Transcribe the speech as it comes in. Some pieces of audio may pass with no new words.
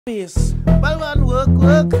Space. Well, man,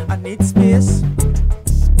 work. I need space.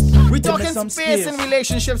 We're Give me talking some space space. and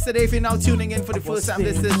relationships today. If you're now tuning in for the first time,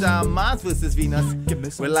 this is Mars versus Venus. Give me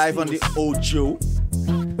some We're live on the space. Ojo.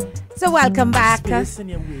 So welcome back. Space in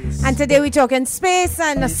your waist. And today we're talking space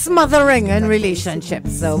and smothering in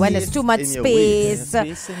relationships. So when there's too much in your space, waist.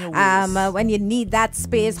 Space in your waist. when you need that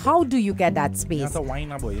space, how do you get that You space? have to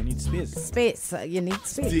whine, boy. You need space. Space, you need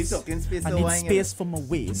So you're space. talking space. I so need why- space for my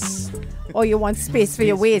waist. Or you want space for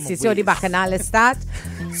your Space waist. for my You see how the waist. bacchanal is that?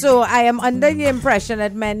 So I am under the impression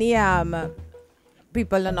that many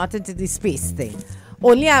people are not into the space thing.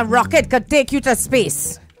 Only a rocket could take you to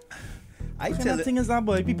space. I What tell kind of you, thing is that,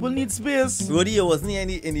 boy? People need space. Roddy, it wasn't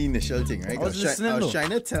any initial thing, right? I was listening, I was though. trying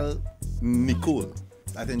to tell Nicole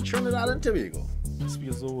that in Trinidad and Tobago,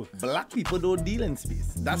 Space over. black people don't deal in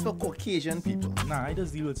space. That's for Caucasian people. Nah, I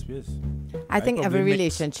just deal with space. I think every probably mix.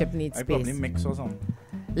 relationship needs I probably space. mix or something.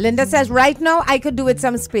 Linda says, right now I could do with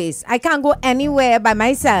some space. I can't go anywhere by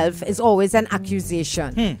myself is always an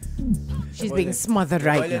accusation. She's being smothered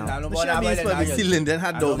right now. See, Linda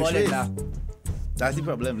had doggish face. That's the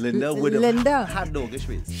problem. Linda would have Linda. had doggish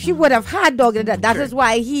face. She would have had dog. That is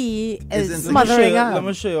why he is Isn't- smothering Let her.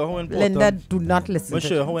 me show you how important. Linda, do not listen Let me to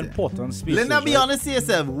show you her. how important space Linda, is. be right? honest to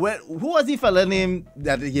yourself. Who was the fella name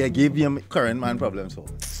that he gave him current man problems for?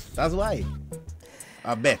 That's why.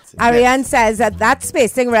 I bet. Ariane says that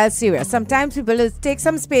space thing real serious. Sometimes people just take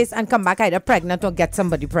some space and come back either pregnant or get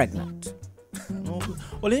somebody pregnant. No.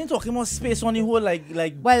 Well, they ain't talking about space on the whole, like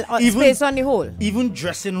Well, space on the whole. even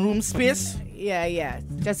dressing room space. Yeah.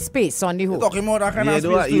 Just space on the You're whole. talking about that kind Yeah, of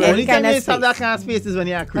the space. only kind time of you have space. that kind of space is when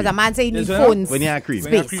you're Because cream. a man say he Yes, needs sir. phones. When you're cream.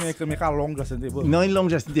 When you Space. cream, you can make a long dressing table. No, in long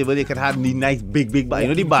dressing table, they could have the nice big bar. You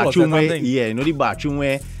know the Walk-in bathroom closet where, and thing. yeah, you know the bathroom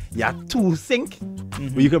where you have two sink.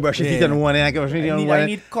 Where you can brush your teeth Yeah. on one and I can brush your teeth I on need- one. I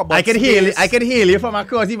need cupboard I can hear you. space. I can hear you from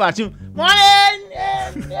across the bathroom.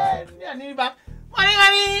 Morning, yeah, need back. Morning,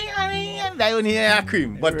 honey. And I only hear a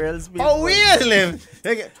cream. But Real space. how we live?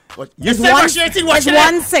 What? You It's say one- brush your teeth, it's watch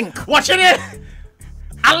one it. sink. Watch it.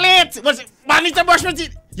 I'm late. Man need to brush my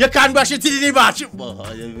teeth. You can't brush your teeth in the bathroom.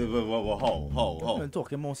 How? I'm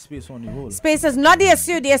talking about space on the whole. Space is not the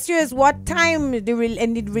issue. The issue is what time in the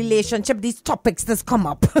relationship these topics just come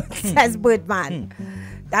up, says Birdman.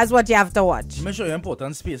 That's what you have to watch. Let me show you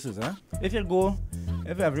important spaces, huh?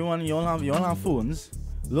 If everyone you all have phones,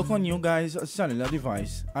 look on you guys' cellular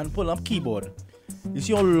device and pull up keyboard. You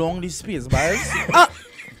see how long this space bar is?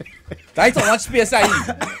 That's how much space I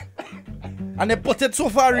need. And they put it so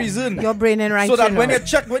for a reason. Your brain in right So that now.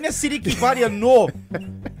 when you see the keyboard, you know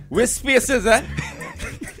where space is, eh?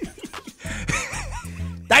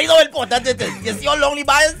 That is how important it is. You see how long the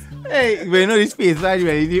bar is? Hey, when you know this space bar,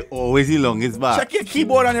 you always the longest bar. Check your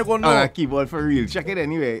keyboard and you're going to On know. a keyboard for real. Check it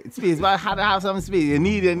anyway. Space bar had to have some space. You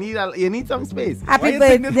need some space. Happy Why you think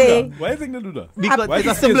they do birthday. that? Why you think they do that? Because Why it's a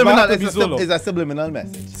the space bar subliminal. have to be so long? It's a subliminal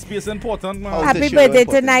message. Space important, man. Oh. Happy to show birthday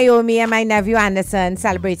to important. Naomi and my nephew Anderson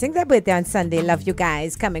celebrating their birthday on Sunday. Love you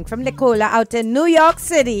guys. Coming from Nicola out in New York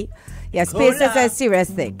City. Yeah, space is a serious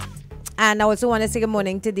thing. And I also want to say good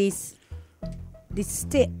morning to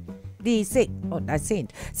St.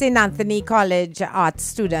 Anthony College art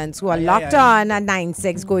students who are locked on at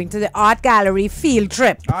 9-6 going to the art gallery field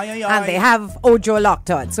trip. And they have Ojo locked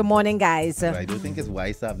on. So morning, guys. I don't think it's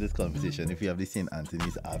wise to have this conversation if you have the St.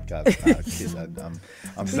 Anthony's art class.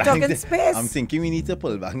 I'm We're talking space. I'm thinking we need to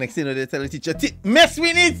pull back. Next thing you know, they tell the teacher, Miss,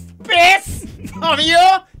 we need space from you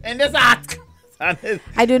in this art.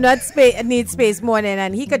 I do not need space morning,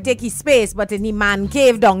 and he could take his space, but in the man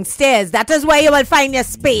cave downstairs. That is where you will find your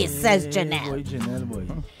space, says Janelle. Boy, Janelle, boy.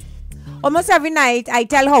 Almost every night, I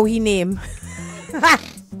tell how he name.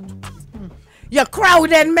 You're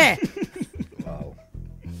crowding me. Wow.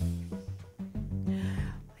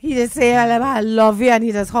 He just say, I love you, and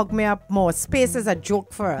he just hug me up more. Space is a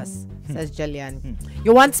joke for us, says Jillian.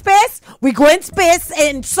 You want space? We go in space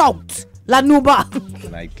in South.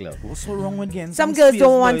 Lanuba. Nightclub. What's so wrong with getting Some girls space,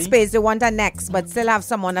 don't want boy? space. They want a next, but still have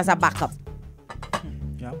someone as a backup.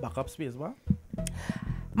 Yeah, backup space, what?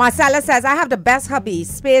 Marcella says, I have the best hobby.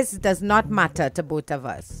 Space does not matter to both of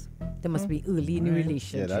us. They must be early in the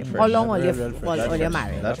relationship. that's How fresh. long That's are you real fresh. while That's you're fresh.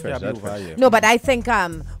 married? That's fresh. That's That's over, fresh. yeah. No, but I think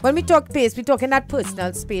when we talk space, we're talking that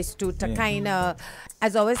personal space too, to Yeah. kind of,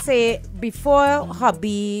 as I always say, before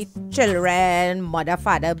hubby, children, mother,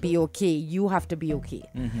 father be okay, you have to be okay.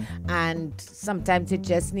 And sometimes you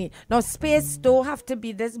just need, now space don't have to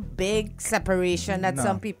be this big separation that No.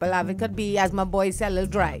 some people have. It could be, as my boy said, a little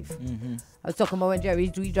drive. I was talking about when Jerry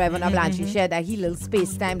drive on a Blanche, he shared that he little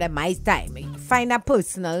space time, that my time. Find a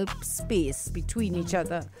personal space between each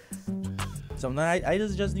other. Sometimes I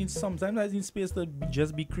just need sometimes I need space to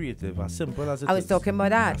just be creative. As simple as it is. I was talking about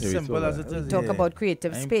that. As simple as it is. Talk about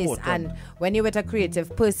creative space, Important. and when you're with a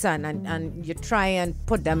creative person and you try and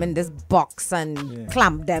put them in this box and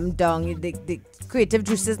clamp them down, the creative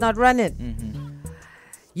juice is not running.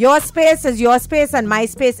 Your space is your space and my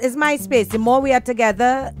space is my space. The more we are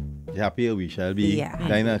together, the happier we shall be. Yeah.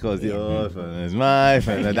 Dinah calls your friend is my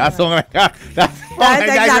friend. That song like that. That's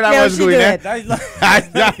exactly how she do it. That's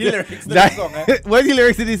the lyrics to the song, eh? What's the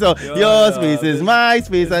lyrics to this song? Your space is my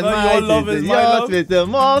space and my love space is is my your love. space. The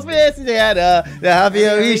more space together, the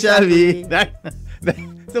happier we shall be.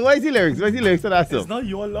 So what is the lyrics? What's the lyrics to that song? It's not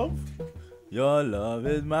your love. Your love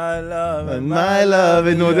is my love, And my love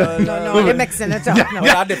is no. no, you're mixing it up. No.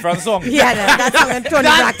 That's a different song. Yeah, that song is Tony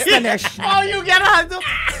Braxton-ish. Oh, you get a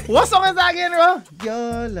What song is that again, bro?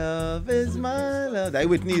 Your love is my love. That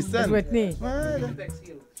Whitney's son. It's Whitney. My love.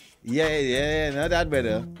 Yeah, not that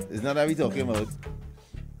better. It's not that we talking about.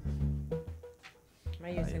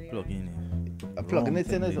 Plug in here. I'm plugging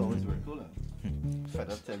it in as always work. Hold on. Fed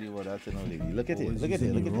up tell you what that's in, lady. Look at it. Look at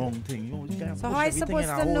it. Look at Wrong it. thing. You always can't So push how am I everything supposed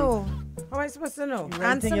in to a hole. know? How am I supposed to know? Right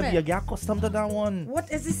Answer thing, you me. get accustomed to that one.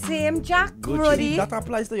 What is the same, Jack? Good Brody? shit. That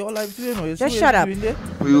applies to your life too, you know. You Just see shut what up. you're doing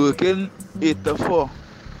there? We working 8 to 4.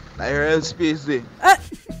 Like real space day.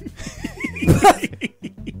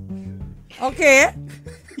 Okay.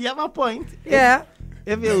 You have a point. Yeah.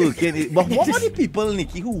 If you're working, but what about the people,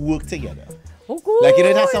 Nikki, who work together? Oh, Like you know,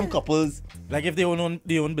 good. have some couples. Like if they own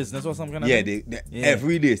their own business or something. Yeah, they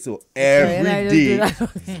every day. So every day,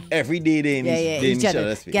 every day they in each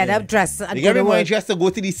other's space. Get up, dress, and They go get to everyone work. dressed to go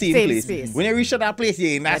to the same Same place. space. When you reach that place,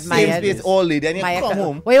 you're in that Admire same space this. all day. Then you My come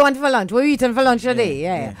home. What you want for lunch? What you eating for lunch today?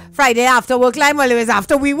 Yeah. Friday after work, like always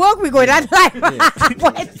after we work, we go that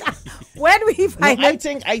live. When we No, find I it.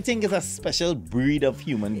 think it's a special breed of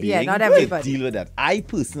human being. Yeah, not to everybody. deal with that. I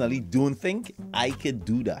personally don't think I could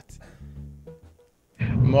do that.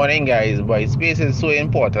 Morning, guys. Boy, space is so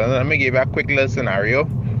important. Let me give you a quick little scenario.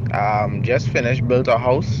 Just finished, built a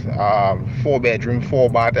house, 4 bedroom, 4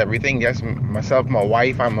 bath, everything. Just myself, my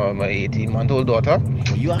wife, and my 18-month-old daughter.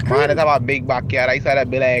 You are Man, crazy. it's have a big backyard. I said I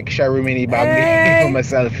build an extra room in the back Hey. for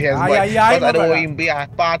myself. Yes, Aye, but aye, aye, because I don't brother. want him to be a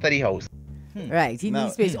part of the house. Right, he Now-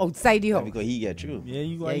 needs space outside the Yeah, house. because he get through. Yeah,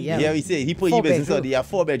 you got Yeah, Yeah, we say he put 4 your business bedroom. out there.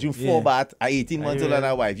 4 bedroom, 4 Yeah. bath, a 18 months old and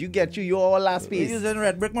a wife. You get you all last You space. using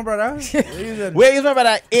red brick, my brother? You using- Where is my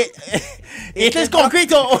brother? It is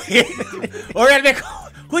concrete or red brick?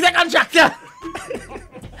 Who's the contractor?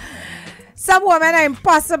 Some women are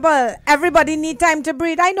impossible. Everybody need time to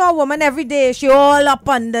breathe. I know a woman every day. She all up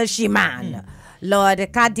under she man. Lord, I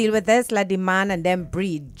can't deal with this. Let the man and them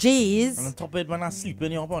breathe. And Jeez. on top of it, when I sleep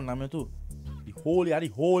in, you're up on them too. The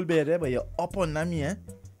whole bed there, but you're up on them, yeah?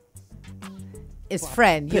 It's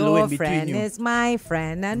friend. Pillow Your in between friend you. is my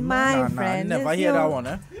friend, and my Nah, friend I never is hear that your- one,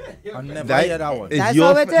 eh? I never hear that one. is That's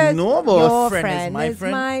your how it friend- is. no, boss. Your Friend is friend my is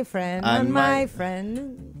friend. my friend, And and my- my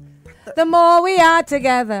friend. The more we are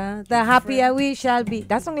together, the happier we shall be.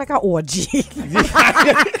 That sounds like an orgy.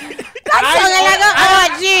 That sounds like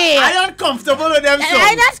an orgy. I'm uncomfortable with them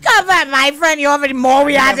I songs. just cover my friend. You over the more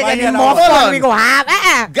we are Never together, hear the that more one. fun Hold we on. go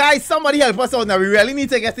have. Guys, somebody help us out now. We really need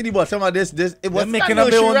to get to the bottom of this. It They're was making up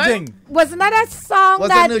their own thing. Wasn't that a song Was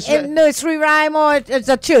it that nursery- in nursery rhyme or it's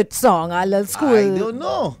a church song, a little school I don't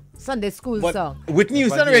know. Sunday school But song? Whitney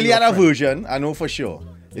Houston But really your had a friend. version. I know for sure.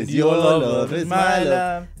 It's your love, it's my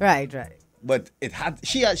love. Right. But it had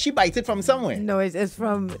she bites it from somewhere. No, it's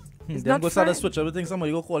from. It's Then not go start to friend. switch everything.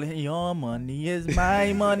 Somebody go call him. Your money is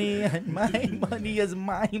my money, and my money is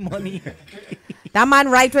my money. That man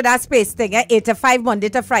right with that space thing, 8 to 5, Monday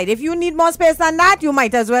to Friday. If you need more space than that, you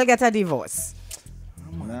might as well get a divorce.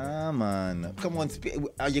 Nah, man. Come on, you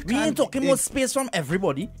We can't. ain't talking about space from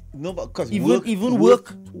everybody. No, but because Even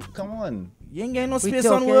work. Come on. You ain't getting no We space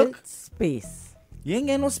on talking work. space. You ain't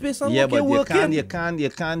getting no space on Yeah, work. but You're working. you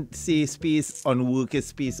can't say space on work is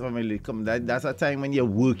space family. Come, that's a time when you're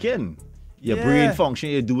working. Your Yeah. brain function,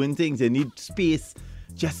 you're doing things. You need space.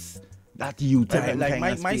 Just that you time. Like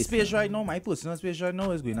kind of my space right now, my personal space right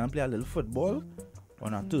now is going and play a little football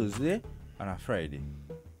on a Thursday and a Friday.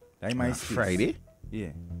 That's my space. Friday. Yeah.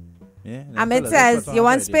 Yeah. It says, you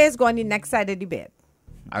want space, go on the next side of the bed.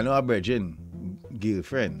 I know a virgin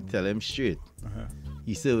girlfriend. Tell him straight.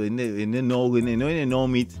 He said in the no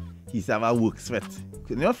meet, he's have a work sweat.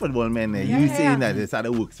 You know football men, you saying that it's had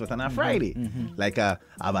a work sweat on a Friday. Like I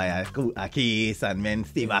buy a case and men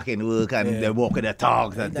stay back in work and they walk with the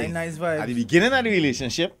dogs and That things. nice vibe. At the beginning of the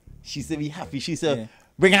relationship, she said be happy. She said Yeah.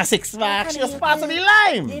 bring her 6 pack. She was part of the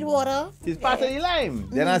lime. Need water? She's part of the lime.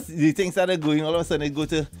 Then as the things started going, all of a sudden it go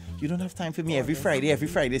to you don't have time for me every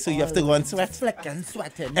Friday, so you have to go and sweat. Flicking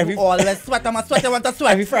sweating. Every- Always sweat. I'm a sweat. I want to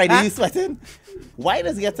sweat. Every Friday you sweating. Why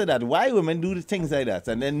does it get to that? Why women do the things like that?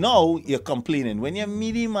 And then now you're complaining. When you're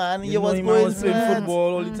meaty man, you was going playing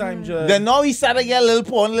football all the time, Judge. Then now he started to get a little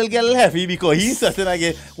porn, get a little heavy because he's sweating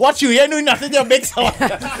again. Watch you doing nothing, you're big sour.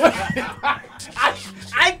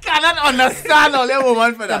 I cannot understand all that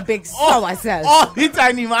woman for that. The big sour self. All the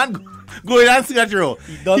time the man going and sweat row.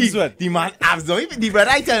 He don't sweat. The man abs down. Even the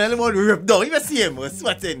brother I tell him about rip down. Even see him was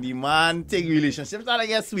sweating. The man take relationships that I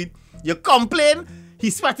get sweet. You complain,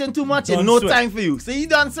 he's sweating too much and no time for you. So he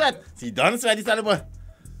done sweat. He done sweat. He started about,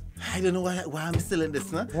 I don't know why I'm still in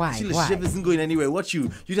this, huh? Why? Relationship isn't going anywhere. What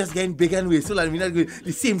you just getting big and way. So like, we're not going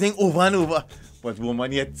the same thing over and over. But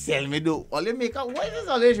woman, you tell me though, all you make up, why is this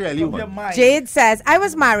always really woman? Jade says, I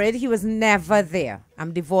was married, he was never there.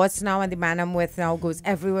 I'm divorced now and the man I'm with now goes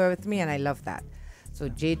everywhere with me and I love that. So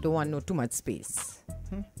Jade don't want no too much space.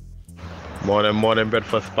 Morning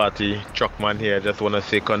breakfast party. Chuckman here. Just want to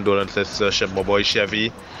say condolences to my boy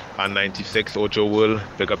Chevy and 96 Ocho World.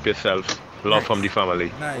 Pick up yourself. Love from the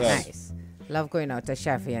family. Nice. Love going out to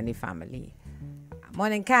Chevy and the family.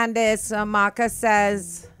 Morning Candace. Marcus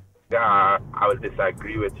says, I will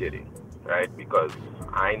disagree with you, right? Because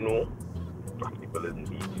I know black people isn't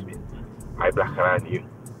being space. I blacker than you,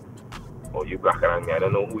 or you blacker than me. I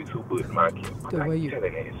don't know who is who bird marking. But I'm telling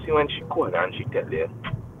you, see when she called and she tell you,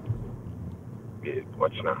 yeah,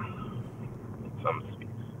 watch now, need some space.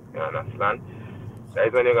 You understand?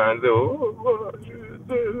 That's when you're going to say,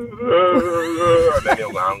 and then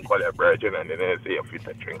you're going to call your virgin and then you say you fit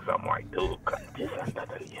to drink some white too, this and that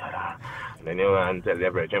and the other. And then you're going to tell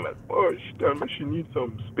your virgin, well, oh, she tell me she needs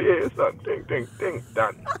some space and thing.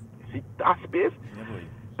 Done. You see that space?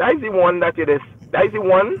 That is the one that it is. That is the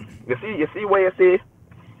one, you see where you say,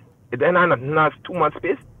 it then not too much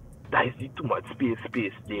space? That is the too much space,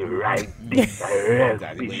 the right thing, the real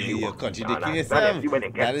space. You're contradicting yourself.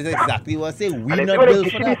 That is exactly what I say. We and not built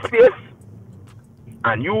for that. Space,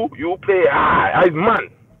 and you play as man.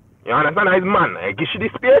 You understand? As man. I give she the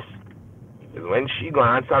space. Is when she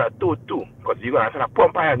gonna answer the too. Because you gonna answer the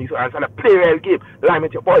pump and you gonna answer the play real game. Line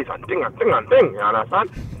with your boys and thing. You understand?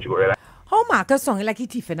 She go realize. how Marcus song like he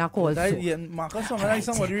Tiffany called so? Yeah, Marcus song like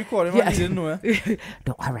somebody recorded him and he didn't know.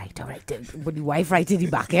 No, all right. But the wife right in the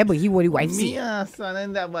back here, but he what the wife see. Yeah, son,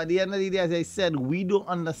 and that, but at the end of the day, as I said, we don't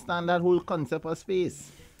understand that whole concept of space.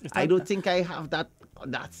 I don't think I have that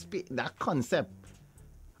concept.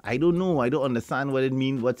 I don't know. I don't understand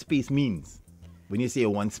what space means. When you say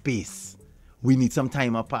one space, we need some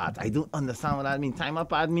time apart. I don't understand what that means. Time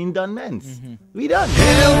apart means done, men. We done.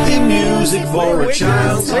 Healthy music for a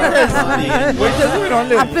child.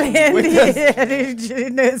 I'm playing the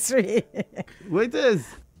nursery. Waiters.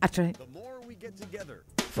 Actually. The more we get together.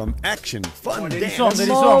 From action, fun, dance. The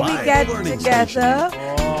more we get together.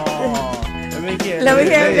 Let me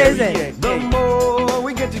hear this. The more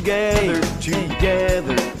we get together.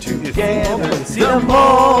 The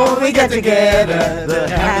more we get together, the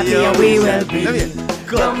happier we will be.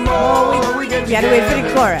 The more we get together. You gotta wait for the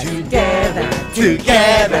chorus.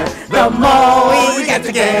 Together. The more we get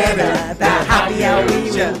together, the happier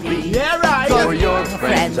we will be. Yeah, right. For your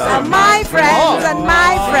Friends are my friends, and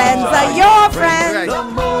my friends are your friends. The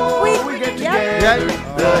more we get together,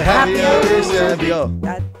 The happier we will be.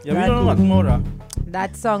 Yeah, we don't know what more.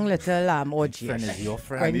 That song, little orgy. Friend is your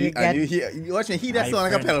friend. When you get You watch me hear that song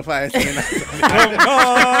like a pedal fire. Something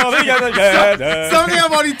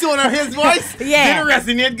about the tone of his voice didn't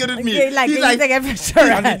resonate good with me. like He's you like, take a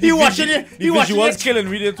picture. he watching it. He watching visuals it. killing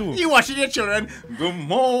me there too. He watching your children. The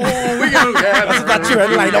more we get together. That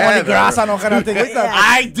children lie down on the grass and all kind of thing.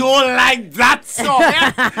 I don't like that song.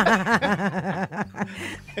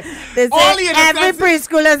 They All say the every innocence-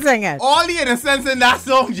 preschooler sing it. All the innocence in that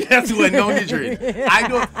song just went down the drain. I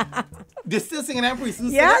don't. They're still singing that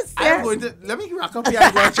preschool. Yes, I'm yes. going to let me rock up here.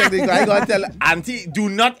 I'm going to check this. I'm going to tell Auntie, do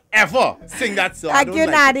not ever sing that song. Thank you,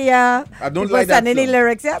 Nadia. I don't People like that sending the song.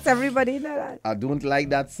 lyrics. Yes, everybody know that. I don't like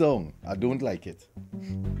that song. I don't like it.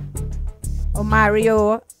 Oh,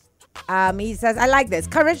 Mario. He says, I like this.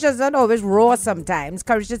 Courage doesn't always roar sometimes.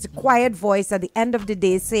 Courage is a quiet voice at the end of the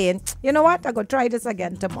day saying, you know what? I'm going to try this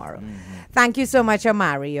again tomorrow. Thank you so much,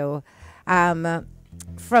 Mario.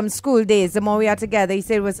 From school days, the more we are together, he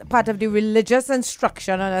said it was part of the religious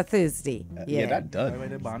instruction on a Thursday. Yeah, that done. Why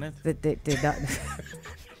they ban it? They don't.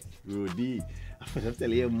 Rudy, I'm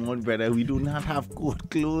telling you, more brother, we do not have court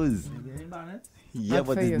clothes. Yeah, Not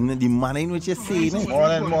but for it's you. not the manner in which you're saying it.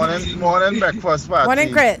 Morning breakfast party.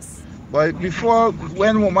 Morning, Chris. But before,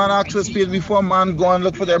 when woman ask for space, before man go and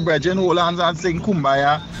look for their brethren, hold hands and sing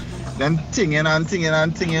kumbaya, then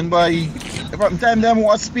tinging, boy. If I'm telling them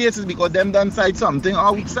what space is because them done side something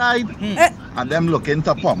outside and them looking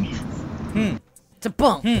to pump. To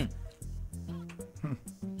pump.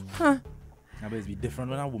 Huh. It's be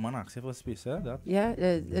different when a woman asks you for space, eh? That Yeah,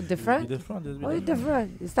 different? be different. It's be Oh, it's different.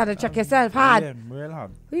 different. You start to check yourself hard. Yeah, real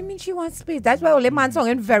hard. What do you mean she wants space? That's why only man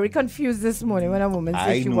sounding very confused this morning when a woman says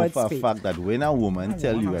I she know wants for a space. fact that when a woman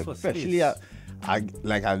tell woman you, asks for especially space.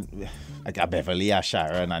 like a Beverly, a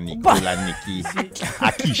Sharon, a Nicole, a Nikki,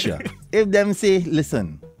 a Keisha, if them say,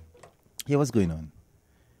 listen, here what's going on.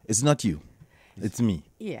 It's not you. It's me.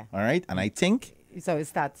 Yeah. All right? And I think So it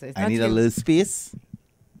starts. It's I not need you. a little space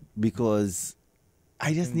because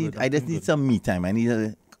I just need some me time. I need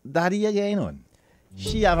a daddy you're going on.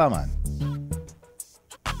 She have a man.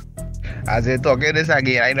 As you're talking this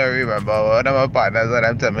again, I don't remember one of my partners that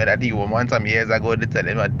I'm telling me that the woman some years ago they tell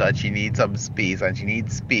him that she needs some space and she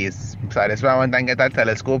needs space. So that's why I want to get a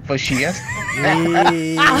telescope for she.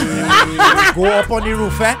 Hey, go up on the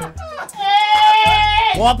roof, eh?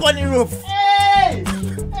 Go up on the roof.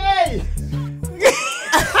 Hey!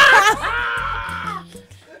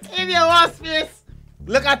 If you want space,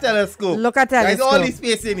 look at telescope. Look at There's telescope. all the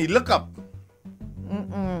space in it. Look up.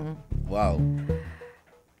 Wow.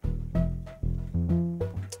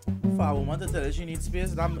 For a woman to tell her she needs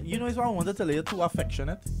space, you know, it's why I want to tell her you're too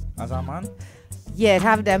affectionate as a man. Yeah,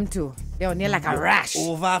 have them too. They're only like a rash.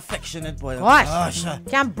 Over affectionate, boy. Gosh. Gosh.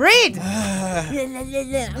 Can't breathe.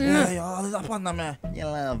 Yeah, you're always up on them, man. You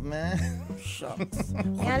love, man. Shucks.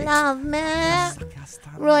 You love me.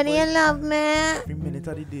 Sarcastic, Roddy, boy. you love me. Every minute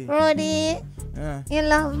of the day. Roddy, Yeah. you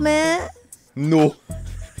love me. No.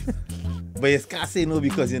 But you can't say no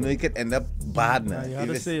because you know you could end up bad now. You have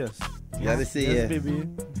to say yes. You have to say Yes, yeah. baby.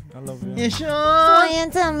 I love you. You sure? So you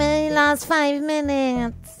tell me the last 5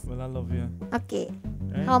 minutes. Well, I love you. Okay.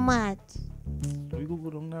 Eh? How much? We go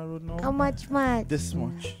down that road now. How much? This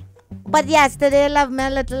much. But yesterday you loved me a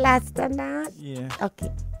little less than that. Yeah.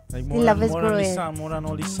 Okay. Like The love is more than the growing. sand, more than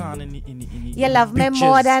all the sand in the You love me beaches.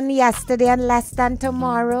 more than yesterday and less than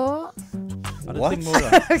tomorrow. I don't What? think more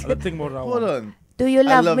that. I don't think more that. Hold one. on. Do you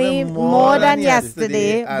love, love me him more than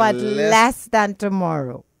yesterday, and but less than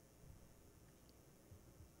tomorrow?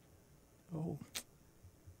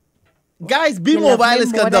 Guys, be You love mobile me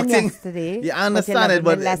is more than conducting. yesterday, You but understand you it, love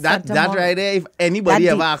but me less that than right tomorrow. there, if anybody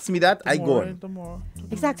That ever deep. asks me that, I go on. Tomorrow.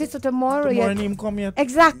 Exactly. So tomorrow, Tomorrow you him come yet.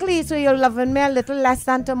 exactly. So you're loving me a little less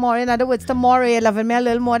than tomorrow. In other words, tomorrow you're loving me a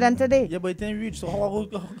little more than today. Yeah, but then reach. So how I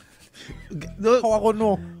go? No, How I go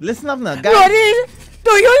know? listen up now, guys. Roddy,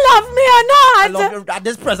 do you love me or I not? love you at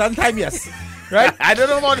this present time, yes. Right? I don't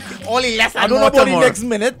know about only less I and don't know more about the tomorrow. next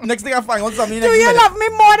minute. Next thing I find out something Do next you minute. love me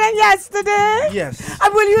more than yesterday? Yes.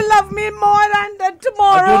 And will you love me more than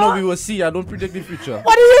tomorrow? I don't know. We will see. I don't predict the future.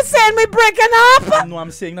 What are you saying? We breaking up? No,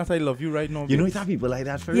 I'm saying that I love you right now. You know, babe. it have people like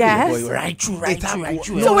that for Yes. real, boy. Right true, right true, right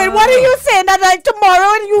true. So wait, what are you saying? That like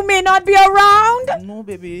tomorrow you may not be around? No,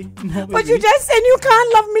 baby. No, But baby. you just said you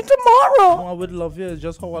can't love me No, tomorrow. I would love you. It's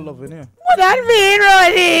just how I love you. Yeah. What that mean,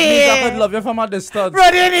 Means I could Roddy? love you from a distance.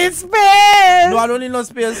 Roddy needs space. No, I don't need no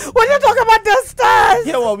space. What you talking about distance?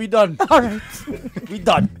 Yeah, well, we done. All right. We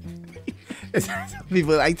done.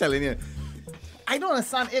 People, I telling you. I don't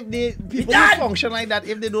understand if people who function like that,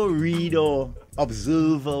 if they don't read or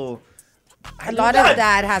observe or. A lot of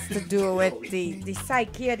that has to do with the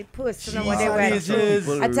psyche of the person and what they went Jesus.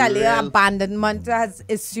 through. I tell you, abandonment has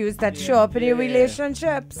issues that show up in your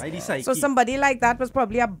relationships. I the psyche. So somebody like that was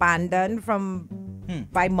probably abandoned from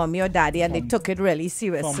by mommy or daddy, and they took it really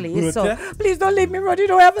seriously. birth, So eh? please don't leave me, Roddy.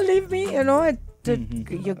 Don't ever leave me. You know,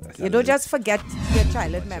 you don't just forget your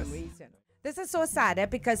childhood memories. You know. This is so sad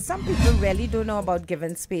because some people really don't know about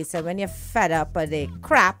giving space, and when you're fed up or they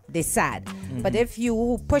crap, they sad. But if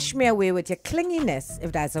you push me away with your clinginess,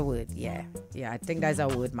 if that's a word, yeah, I think that's a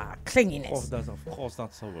word, Mark. Clinginess. Of course,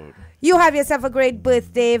 that's a word. You have yourself a great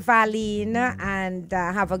birthday, Valine, and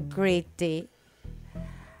have a great day.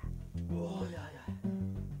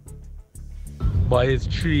 But it's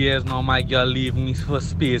 3 years now my girl leave me for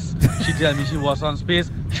space. She tell me she was on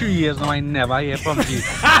space. 3 years now I never hear from she.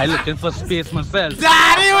 I looking for space myself.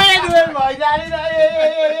 Daddy, what you doing, boy? Daddy,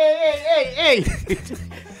 hey.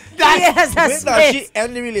 Yes, a Wait, now, she space.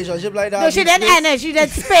 end the relationship like that. No, she didn't end it. She did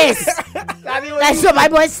space. Daddy, what That's why my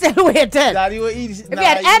boy still waiting. Daddy, what you If you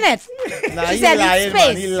had end it, Nah, she he said lying, it's man.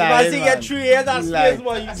 space. He But lying, she man. get 3 years at He space, lying.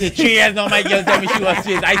 boy. Say 3 years now my girl tell me she was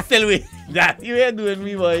space. I still wait. That you ain't doing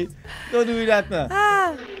me, boy. Don't do that now.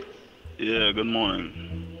 Ah, Yeah, good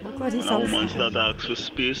morning. look what he When a woman sounds. start to ask for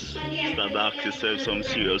space, start to ask yourself some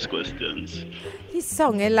serious questions. He's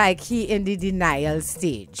sounding like he in the denial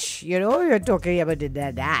stage. You know, you're talking about the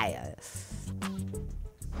denial.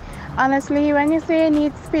 Honestly, when you say you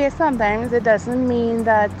need space, sometimes it doesn't mean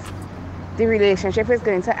that the relationship is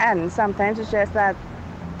going to end. Sometimes it's just that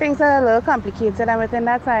things are a little complicated, and within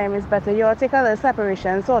that time, it's better you all take a little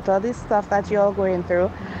separation, sort out the stuff that you're going through.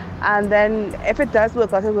 And then if it does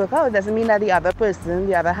work out, it work out. It doesn't mean that the other person,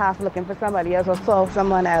 the other half, looking for somebody else or solve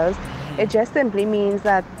someone else. It just simply means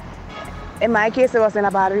that, in my case, it wasn't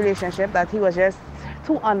a bad relationship, that he was just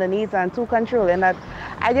too underneath and too controlling, that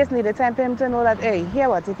I just needed time for him to know that, hey, here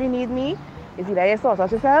what, if you need me, it's either you sort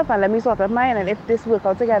out yourself and let me sort out mine, and if this work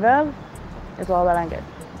out together, it's all well and good.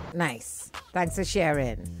 Nice. Thanks for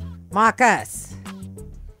sharing. Marcus.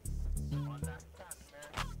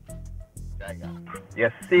 You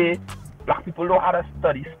see, black people know how to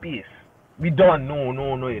study space. We done, no.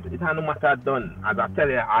 It ain't no matter done. As I tell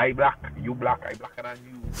you, I black, you black, I blacker than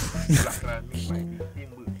you. You blacker than me, my same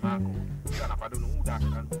bird, Marco. I don't know who that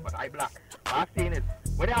can do, but I black. But I'm saying it.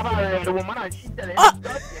 When you have a red woman and she tell you, you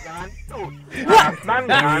can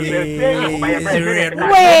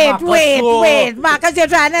Wait. Marcus, you're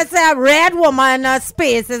trying to say a red woman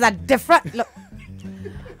space is a different... Look.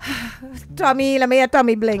 Tommy, let me hear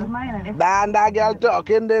Tommy blink. That girl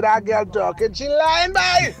talking, she lying,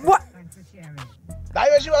 boy. What? That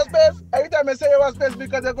way she was space. Every time I say you was space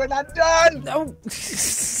because you're going to done.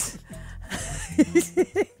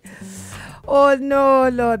 Oh no,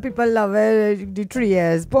 Lord, people love it. The 3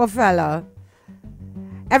 years, poor fella.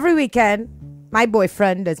 Every weekend, my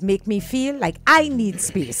boyfriend does make me feel like I need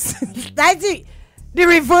space. That's the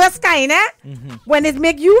reverse kind, eh? Mm-hmm. When it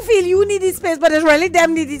make you feel you need the space, but it's really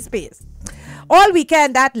them need the space. All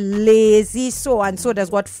weekend, that lazy so-and-so does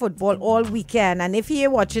what football all weekend. And if he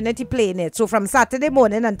ain't watching it, he playing it. So from Saturday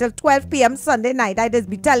morning until 12 p.m. Sunday night, I just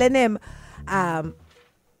be telling him, I'm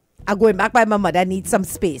going back by my mother, need some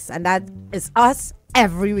space. And that is us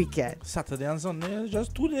every weekend. Saturday and Sunday,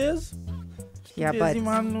 just 2 days. Yeah, but... The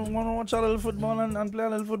man want to watch a little football and play a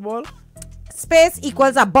little football. Space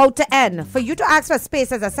equals about to end. For you to ask for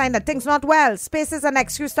space is a sign that things not well. Space is an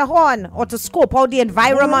excuse to horn or to scope out the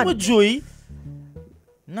environment. With Joey?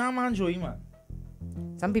 Nah, man, Joey, man.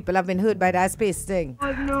 Some people have been hurt by that space thing.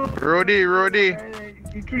 Rody.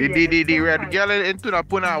 The red girl into the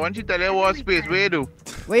puna. When she tell you what space, where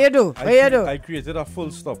you do? I created a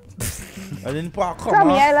full stop. I didn't put a comma.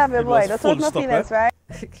 Tommy, I love you, boy. That's no feelings, right?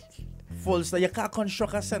 Full stop. You can't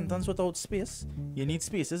construct a sentence without space. You need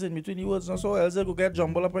spaces in between the words, and so else you go get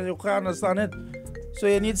jumbled up and you can't understand it. So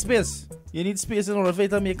you need space. You need space in order for it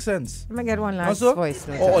to make sense. Let me get one last voice.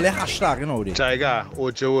 Or the hashtag, you know. Jaiga,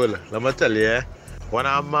 Ocho, let me tell you, when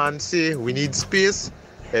a man say we need space,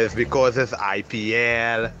 it's because it's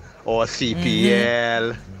IPL or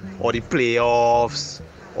CPL or the playoffs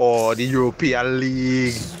or the European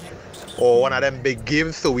League or one of them big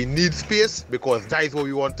games, so we need space because that is what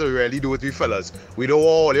we want to really do with we fellas. We don't want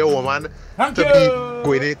all your woman to be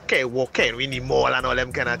going in, can we need more and all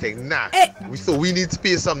them kind of thing. Nah. So we need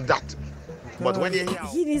space from that. But when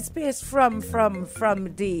he needs space from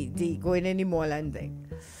the going any more and thing.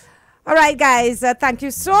 All right, guys, thank you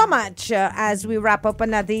so much as we wrap up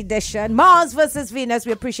another edition. Mars versus Venus.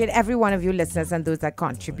 We appreciate every one of you listeners and those that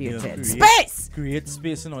contributed. Space! Create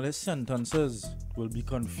space in all these sentences. Will be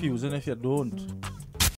confusing if you don't.